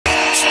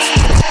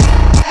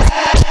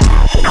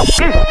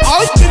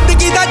आओ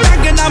जिंदगी दा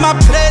जंग नामा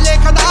फिरे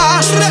लिखदा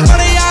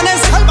बड़ियां ने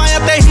सलमां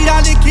ते हीरा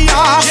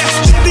लिखिया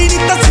जिद्दी दी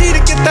तस्वीर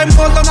किते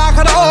मोल ना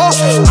करो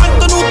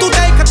अंत नू तू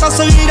देख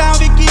तस्वीरां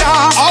विकिया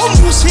आओ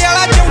मूसे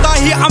वाला जिंदा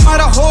ही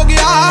अमर हो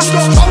गया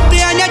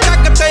बहुतियां ने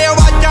जग ते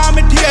आवाजां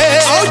मिठिए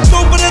आओ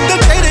चोबरे दे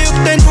तेरे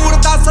उत्ते नूर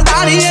दा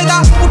सदारीए दा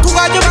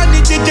उठूगा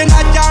जवानी च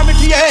जनाजा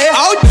मिठिए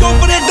आओ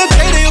चोबरे दे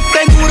तेरे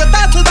उत्ते नूर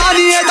दा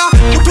सदारीए दा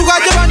उठूगा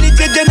जवानी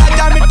च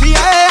जनाजा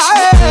मिठिए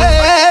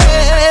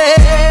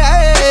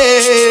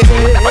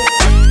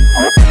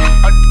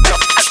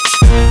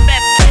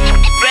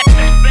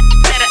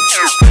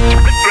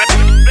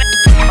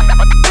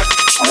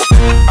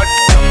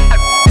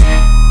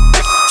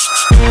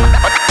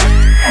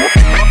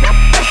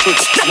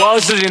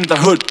in the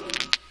hood.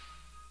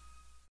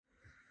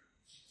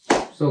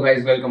 So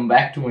guys, welcome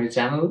back to my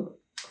channel.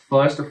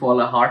 First of all,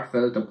 a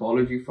heartfelt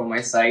apology from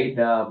my side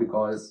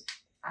because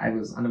I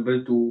was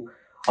unable to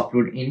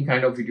upload any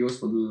kind of videos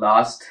for the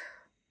last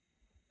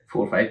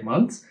 4 or 5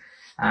 months,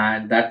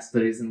 and that's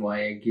the reason why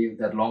I gave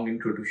that long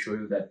intro to show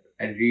you that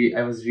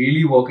I was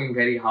really working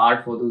very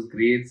hard for those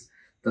grades.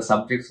 The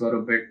subjects were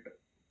a bit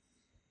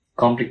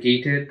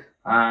complicated,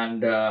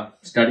 and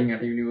studying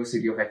at a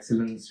university of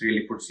excellence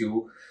really puts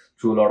you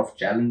through a lot of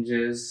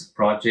challenges,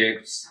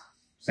 projects,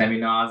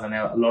 seminars, and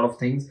a lot of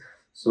things.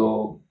 So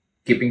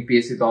keeping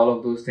pace with all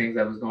of those things,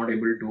 I was not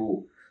able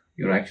to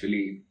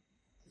actually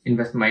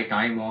invest my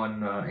time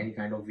on any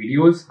kind of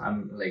videos.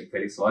 I'm like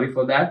very sorry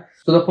for that.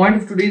 So the point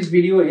of today's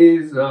video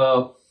is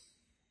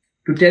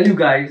to tell you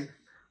guys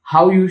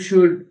how you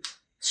should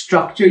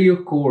structure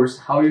your course,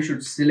 how you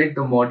should select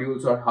the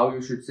modules, or how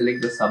you should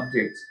select the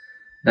subjects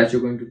that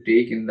you're going to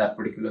take in that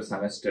particular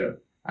semester,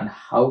 and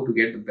how to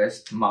get the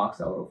best marks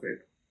out of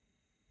it.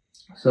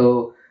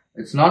 So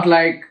it's not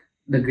like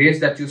the grades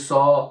that you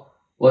saw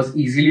was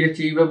easily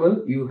achievable.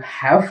 You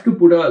have to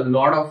put a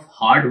lot of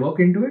hard work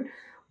into it,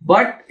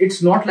 but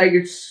it's not like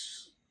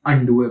it's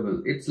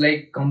undoable. It's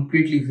like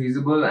completely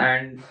feasible,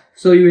 and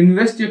so you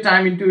invest your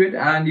time into it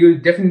and you'll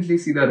definitely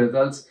see the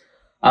results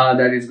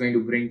that it's going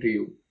to bring to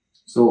you.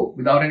 So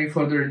without any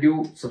further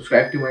ado,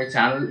 subscribe to my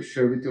channel,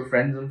 share with your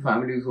friends and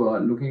families who are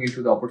looking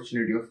into the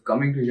opportunity of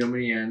coming to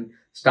Germany and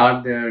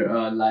start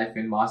their life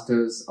in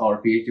master's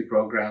or PhD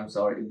programs,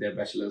 or in their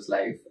bachelor's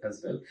life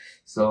as well.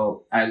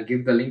 So I'll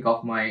give the link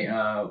of my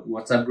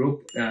WhatsApp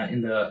group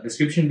in the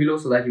description below,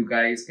 so that you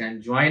guys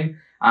can join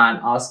and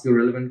ask your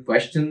relevant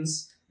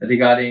questions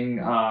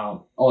regarding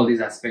all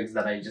these aspects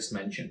that I just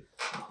mentioned.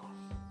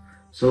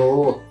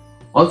 So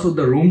also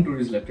the room tour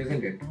is left,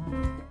 isn't it?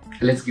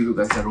 Let's give you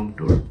guys a room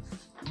tour.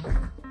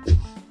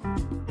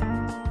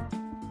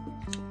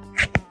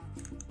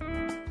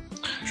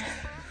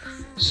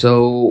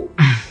 So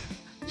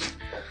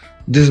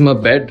this is my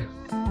bed,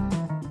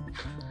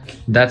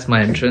 that's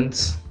my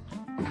entrance.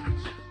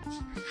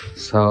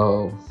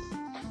 So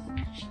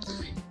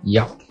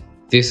yeah,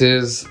 this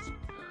is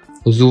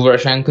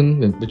Rwth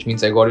Aachen, which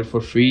means I got it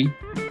for free.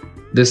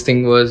 This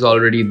thing was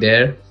already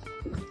there.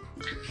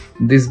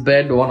 This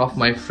bed, one of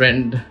my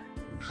friend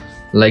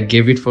like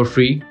gave it for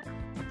free.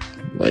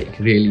 Like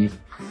really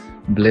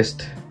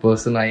blessed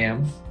person I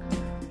am.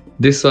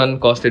 This one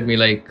costed me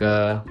like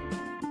 4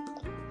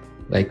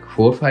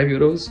 or 5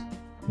 euros.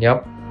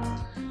 Yep.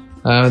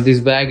 This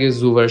bag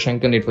is Rwth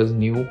Aachen. It was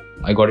new.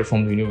 I got it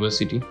from the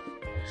university.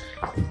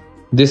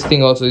 This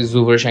thing also is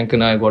Rwth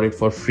Aachen. I got it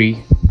for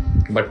free,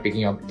 but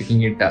picking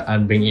it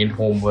and bringing it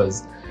home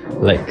was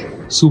like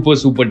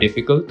super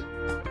difficult.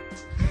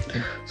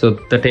 So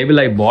the table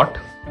I bought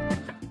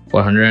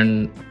for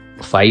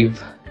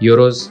 105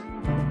 euros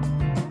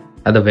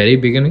at the very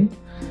beginning,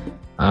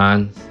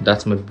 and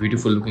that's my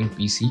beautiful looking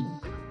PC.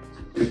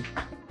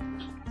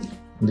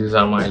 These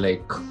are my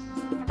like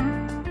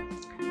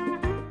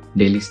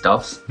daily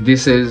stuffs.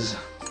 This is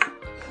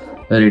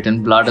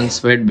written blood and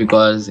sweat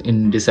because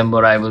in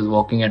December I was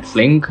working at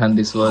Flink, and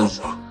this was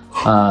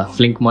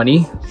Flink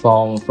money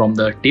from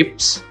the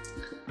tips,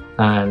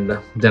 and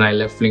then I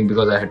left Flink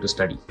because I had to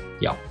study.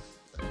 Yeah.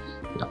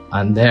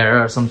 And there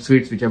are some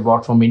sweets which I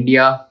bought from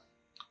India.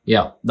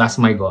 Yeah, that's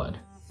my god.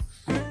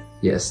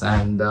 Yes,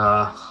 and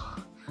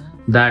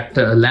that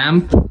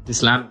lamp,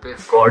 this lamp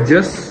is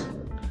gorgeous,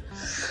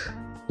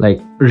 like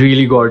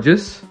really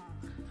gorgeous.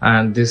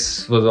 And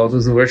this was also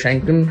Rwth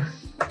Aachen.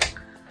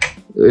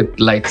 It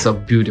lights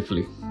up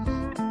beautifully,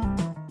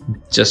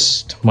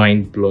 just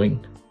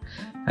mind-blowing.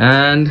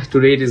 And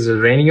today it is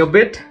raining a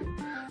bit,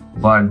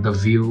 but the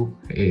view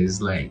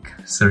is like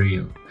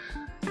surreal.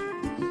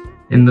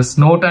 In the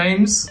snow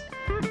times,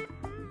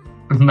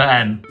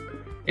 man,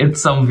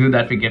 it's some view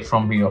that we get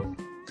from here.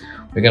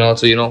 We can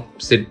also,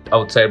 sit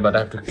outside, but I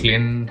have to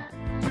clean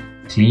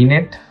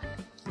it.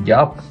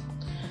 Yup.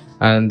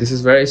 And this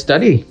is where I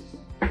study.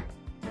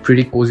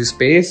 Pretty cozy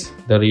space.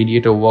 The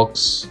radiator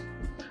works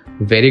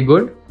very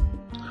good.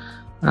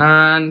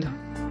 And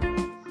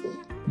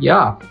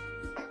yeah,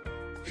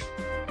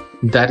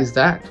 that is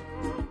that.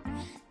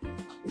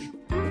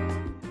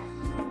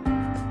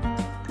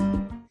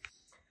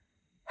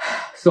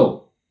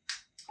 So,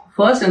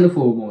 first and the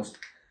foremost,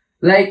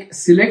 Like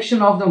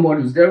selection of the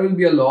modules, there will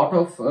be a lot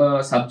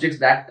of subjects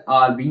that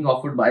are being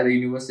offered by the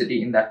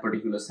university in that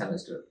particular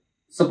semester.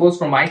 Suppose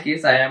from my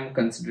case, I am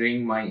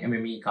considering my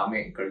MME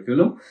Kame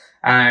curriculum,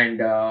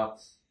 and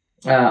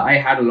I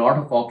had a lot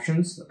of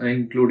options,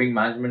 including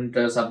management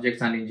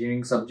subjects and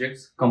engineering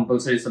subjects.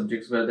 Compulsory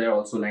subjects were there,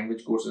 also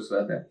language courses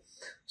were there.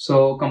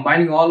 So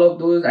combining all of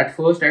those, at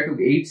first I took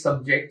 8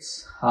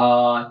 subjects.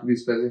 To be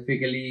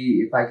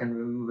specifically, if I can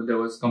remember, there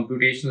was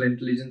computational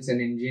intelligence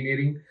and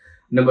engineering.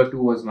 Number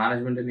 2 was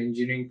management and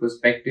engineering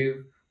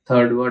perspective.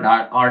 Third was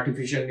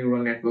artificial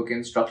neural network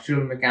and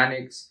structural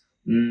mechanics.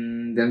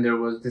 Then there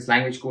was this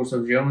language course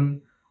of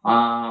German.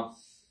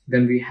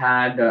 Then we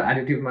had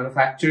additive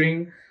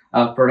manufacturing,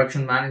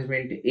 production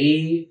management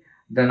A.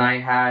 Then I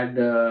had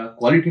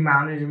quality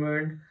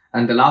management,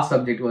 and the last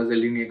subject was the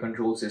linear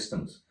control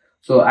systems.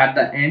 So at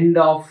the end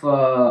of,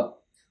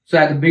 so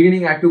at the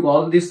beginning, I took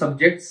all these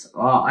subjects.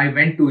 I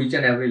went to each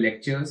and every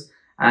lectures,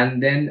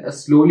 and then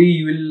slowly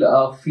you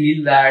will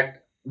feel that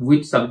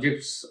which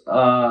subjects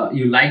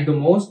you like the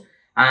most,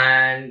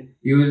 and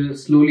you will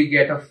slowly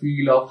get a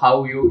feel of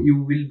how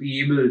you will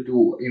be able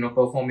to, you know,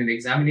 perform in the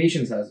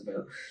examinations as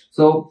well.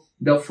 So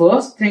the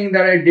first thing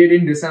that I did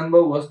in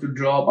December was to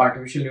drop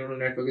artificial neural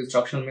network,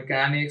 instructional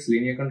mechanics,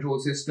 linear control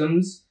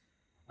systems.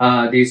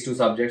 These 2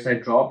 subjects I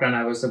dropped, and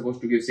I was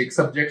supposed to give 6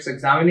 subjects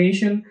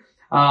examination.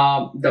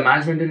 The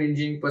management and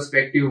engineering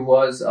perspective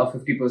was a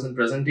 50%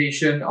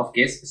 presentation of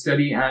case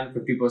study, and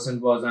 50%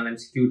 was an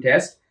MCQ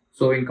test.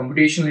 So in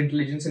computational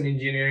intelligence and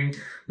engineering,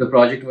 the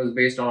project was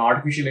based on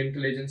artificial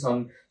intelligence,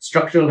 on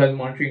structural health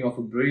monitoring of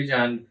a bridge,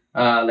 and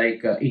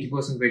 80%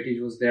 weightage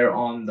was there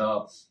on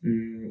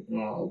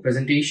the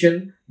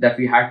presentation that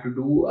we had to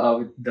do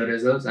with the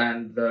results,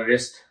 and the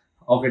rest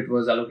of it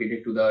was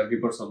allocated to the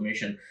report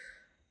submission.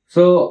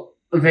 So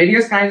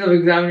various kinds of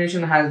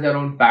examination has their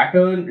own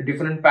pattern,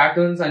 different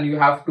patterns, and you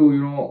have to,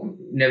 you know,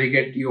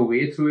 navigate your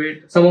way through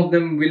it. Some of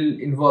them will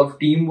involve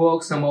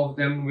teamwork. Some of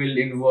them will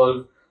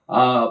involve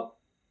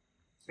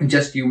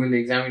just you in the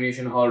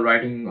examination hall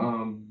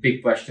writing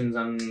big questions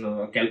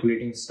and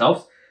calculating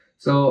stuff.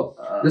 So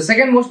the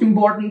second most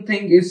important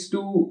thing is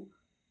to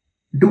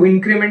do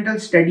incremental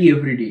study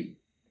every day.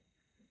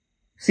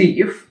 See,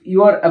 if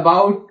you are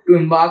about to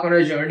embark on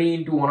a journey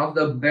into one of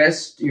the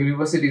best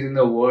universities in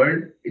the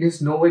world, it is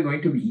no way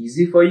going to be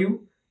easy for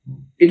you.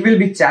 It will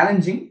be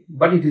challenging,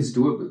 but it is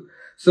doable.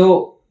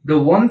 So the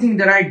one thing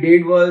that I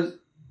did was,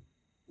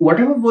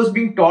 whatever was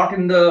being taught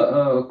in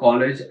the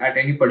college at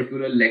any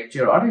particular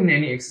lecture or in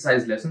any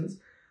exercise lessons,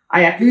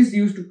 I at least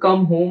used to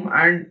come home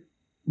and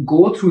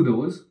go through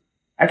those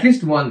at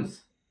least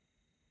once.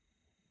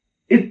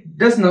 It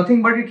does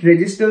nothing but it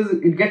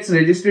gets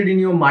registered in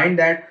your mind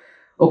that,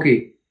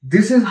 okay,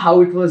 this is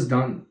how it was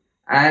done.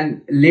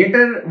 And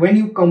later, when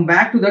you come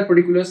back to that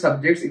particular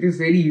subjects, it is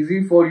very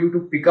easy for you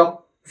to pick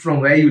up from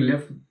where you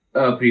left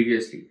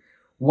previously.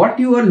 What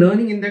you are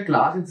learning in the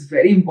class, it's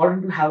very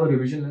important to have a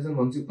revision lesson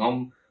once you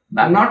come.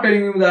 I'm not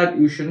telling you that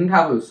you shouldn't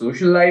have a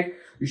social life.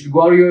 You should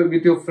go out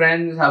with your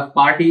friends, have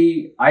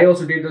party. I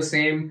also did the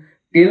same.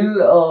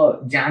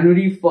 Till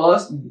January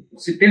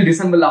 1st, till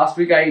December last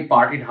week, I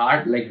partied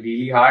hard, like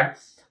really hard.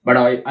 But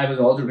I was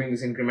also doing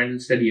this incremental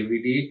study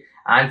every day.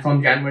 And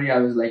from January, I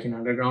was like in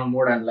underground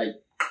mode, and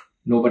like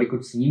nobody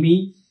could see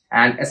me.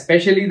 And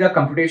especially the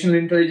computational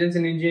intelligence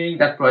and engineering,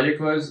 that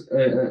project was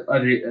a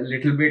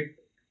little bit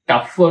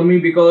tough for me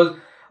because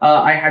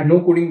I had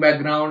no coding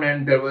background,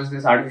 and there was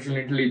this artificial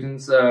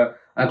intelligence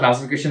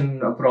classification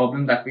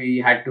problem that we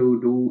had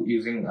to do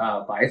using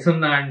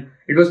Python, and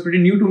it was pretty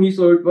new to me,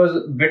 so it was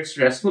a bit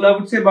stressful, I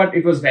would say, but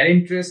it was very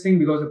interesting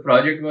because the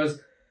project was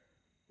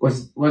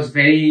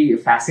very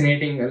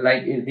fascinating.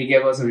 Like, they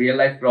gave us a real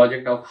life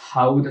project of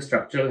how the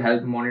structural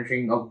health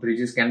monitoring of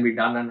bridges can be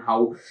done, and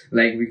how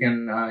like we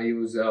can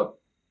use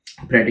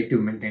predictive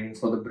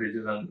maintenance for the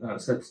bridges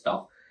and such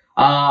stuff.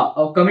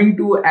 Coming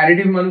to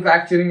additive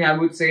manufacturing, I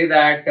would say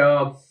that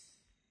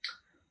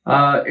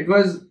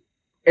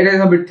it is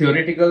a bit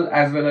theoretical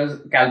as well as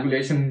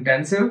calculation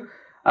intensive,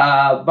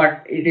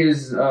 but it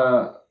is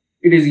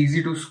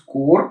easy to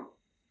score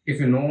if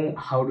you know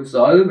how to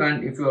solve,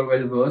 and if you are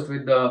well versed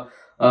with the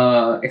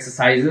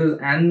exercises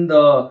and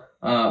the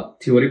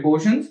theory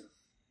portions.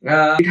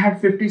 It had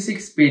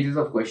 56 pages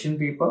of question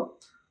paper.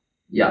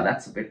 Yeah,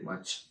 that's a bit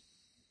much.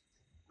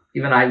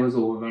 Even I was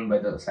overwhelmed by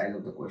the size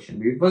of the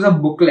question. It was a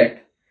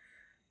booklet.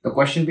 The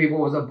question paper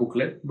was a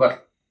booklet,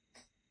 but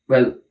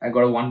well, I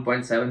got a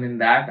 1.7 in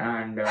that.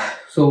 And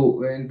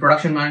so in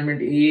production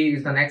management A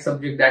is the next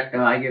subject that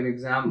I gave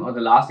exam, or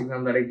the last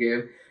exam that I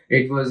gave.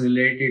 It was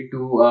related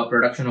to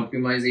production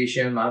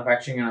optimization,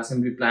 manufacturing and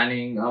assembly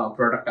planning,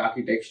 product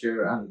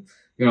architecture, and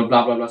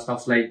blah blah blah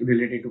stuff like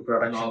related to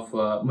production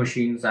of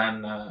machines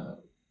and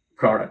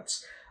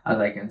products, as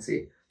I can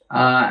say.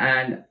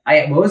 And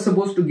I was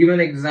supposed to give an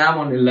exam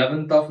on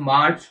 11th of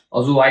March.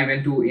 Also, I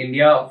went to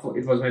India.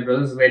 It was my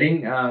brother's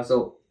wedding.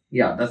 So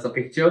yeah, that's the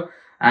picture.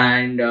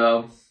 And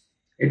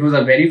it was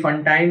a very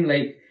fun time.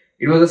 Like,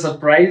 it was a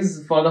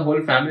surprise for the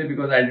whole family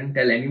because I didn't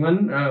tell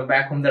anyone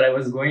back home that I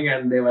was going,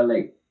 and they were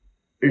like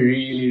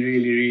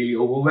really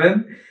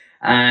overwhelmed.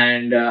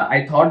 And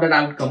I thought that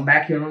I would come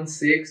back here on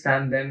 6th,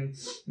 and then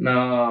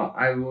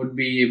I would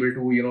be able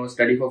to,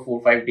 study for 4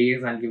 or 5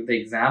 days and give the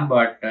exam.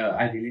 But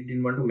I really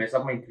didn't want to mess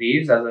up my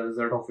grades, as a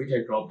result of which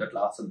I dropped that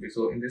last subject.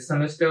 So in this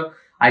semester,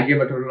 I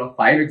gave a total of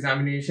 5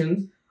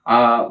 examinations.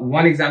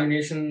 One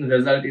examination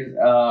result is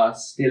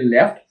still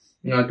left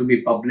to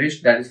be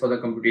published. That is for the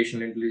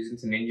computational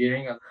intelligence and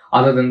engineering.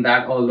 Other than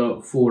that, all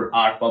the 4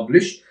 are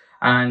published.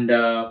 And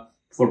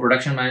for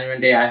production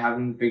management, I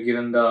haven't been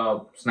given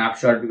the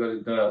snapshot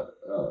because the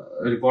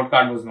report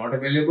card was not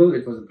available.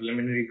 It was a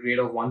preliminary grade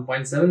of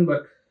 1.7,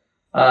 but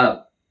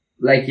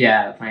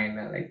yeah, fine.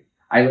 Like,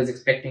 I was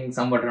expecting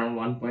somewhat around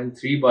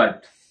 1.3,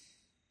 but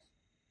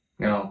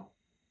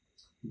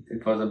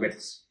it was a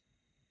bit,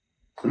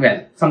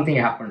 well, something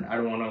happened. I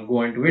don't want to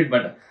go into it,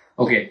 but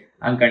okay,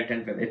 I'm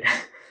content with it.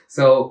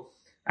 So,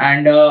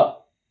 and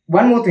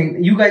one more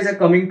thing, you guys are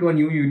coming to a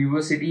new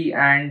university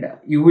and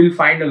you will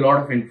find a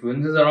lot of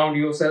influences around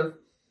yourself.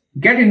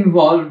 Get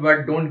involved,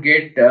 but don't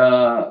get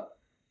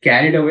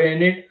carried away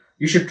in it.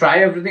 You should try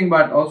everything,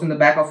 but also in the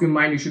back of your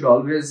mind, you should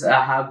always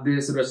have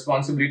this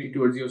responsibility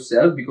towards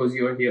yourself, because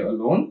you are here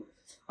alone,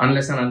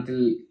 unless and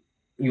until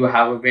you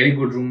have a very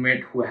good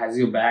roommate who has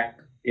your back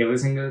every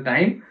single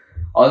time.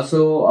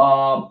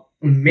 Also,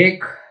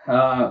 make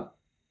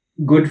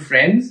good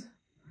friends.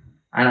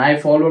 And I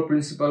follow a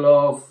principle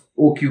of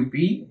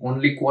OQP,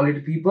 only quality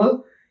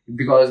people,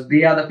 because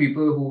they are the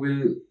people who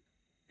will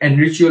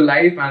enrich your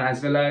life, and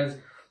as well as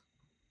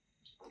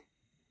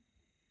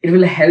it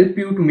will help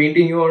you to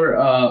maintain your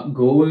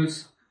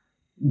goals,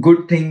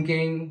 good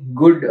thinking,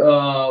 good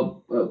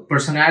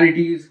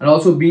personalities. And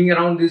also being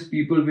around these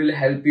people will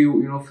help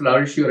you,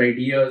 flourish your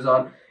ideas,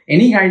 or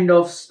any kind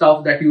of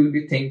stuff that you will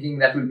be thinking,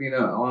 that will be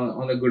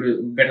on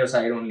a better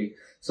side only.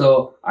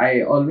 So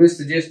I always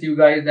suggest you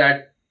guys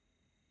that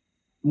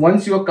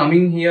once you are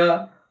coming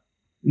here,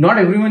 not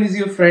everyone is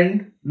your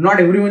friend, not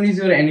everyone is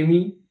your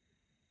enemy.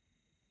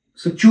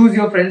 So choose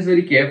your friends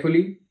very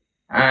carefully,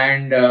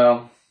 and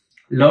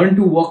learn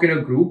to work in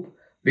a group,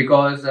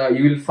 because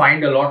you will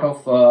find a lot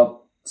of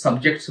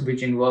subjects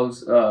which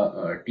involves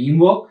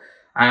teamwork,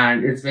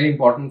 and it's very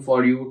important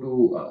for you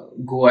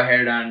to go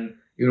ahead and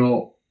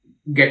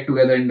get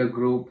together in the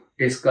group,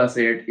 discuss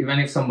it. Even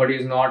if somebody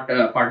is not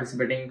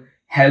participating,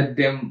 help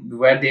them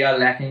where they are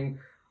lacking.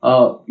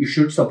 You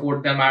should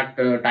support them at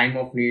time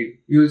of need.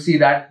 You will see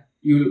that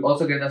you will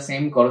also get the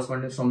same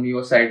correspondence from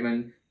your side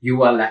when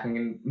you are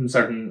lacking in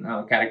certain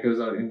characters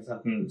or in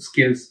certain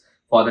skills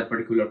for that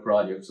particular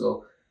project.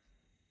 So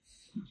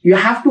you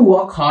have to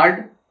work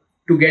hard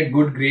to get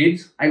good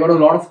grades. I got a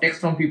lot of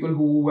text from people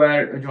who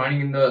were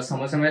joining in the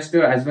summer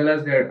semester as well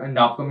as in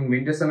the upcoming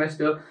winter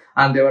semester,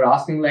 and they were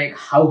asking like,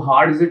 how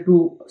hard is it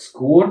to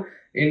score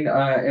in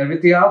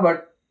Rwth Aachen?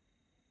 But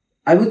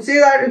I would say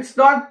that it's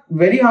not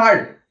very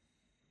hard.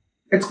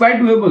 It's quite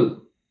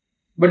doable,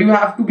 but you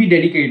have to be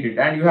dedicated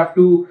and you have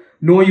to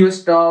know your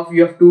stuff.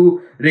 You have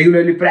to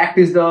regularly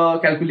practice the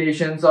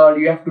calculations, or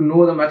you have to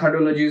know the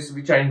methodologies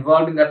which are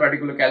involved in that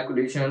particular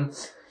calculation.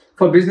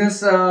 For business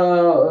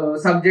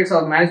subjects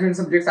or management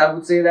subjects, I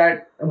would say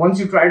that once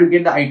you try to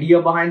get the idea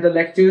behind the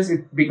lectures,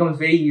 it becomes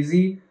very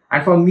easy.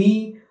 And for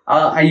me,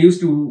 I used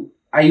to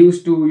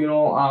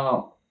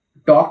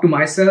talk to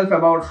myself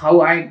about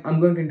how I'm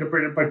going to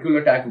interpret a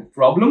particular type of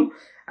problem,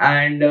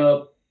 and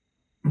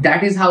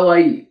that is how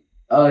I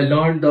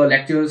learned the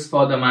lectures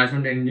for the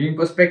management and engineering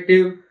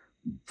perspective,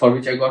 for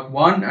which I got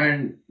 1,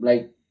 and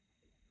like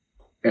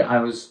I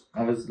was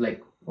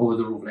like over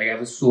the roof. Like I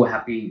was so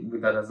happy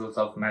with the results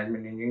of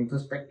management and engineering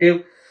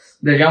perspective.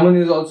 The German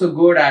is also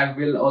good. I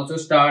will also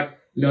start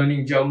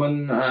learning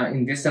German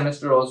in this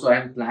semester. Also,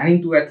 I'm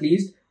planning to at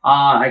least.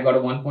 I got a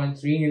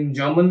 1.3 in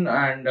German,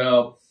 and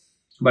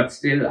but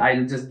still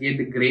I'll just get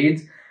the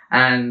grades,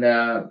 and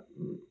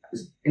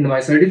in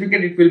my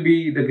certificate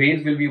the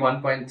grades will be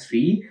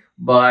 1.3,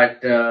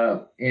 but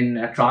in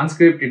a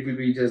transcript it will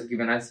be just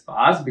given as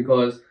pass,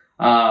 because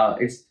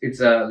it's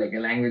like a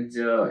language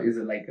is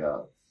like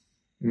a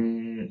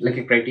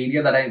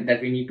criteria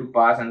that we need to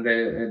pass, and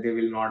they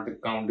will not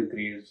count the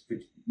grades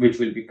which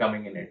will be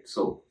coming in it.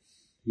 So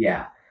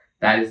yeah,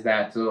 that is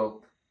that.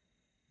 So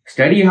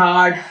study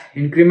hard,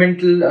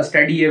 incremental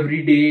study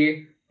every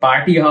day,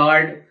 party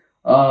hard,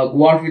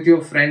 go out with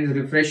your friends,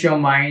 refresh your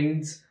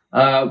minds,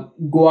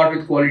 go out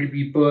with quality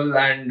people,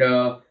 and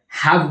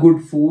have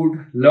good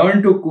food,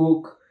 learn to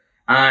cook,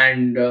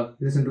 and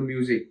listen to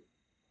music.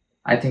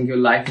 I think your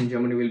life in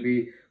Germany will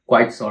be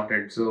quite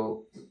sorted.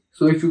 So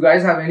if you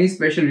guys have any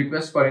special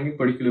requests for any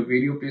particular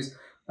video, please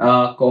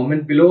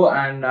comment below,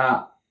 and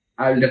I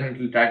will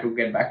definitely try to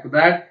get back to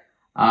that.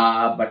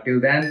 But till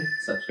then,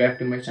 subscribe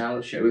to my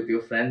channel, share with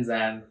your friends,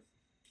 and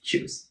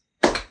cheers.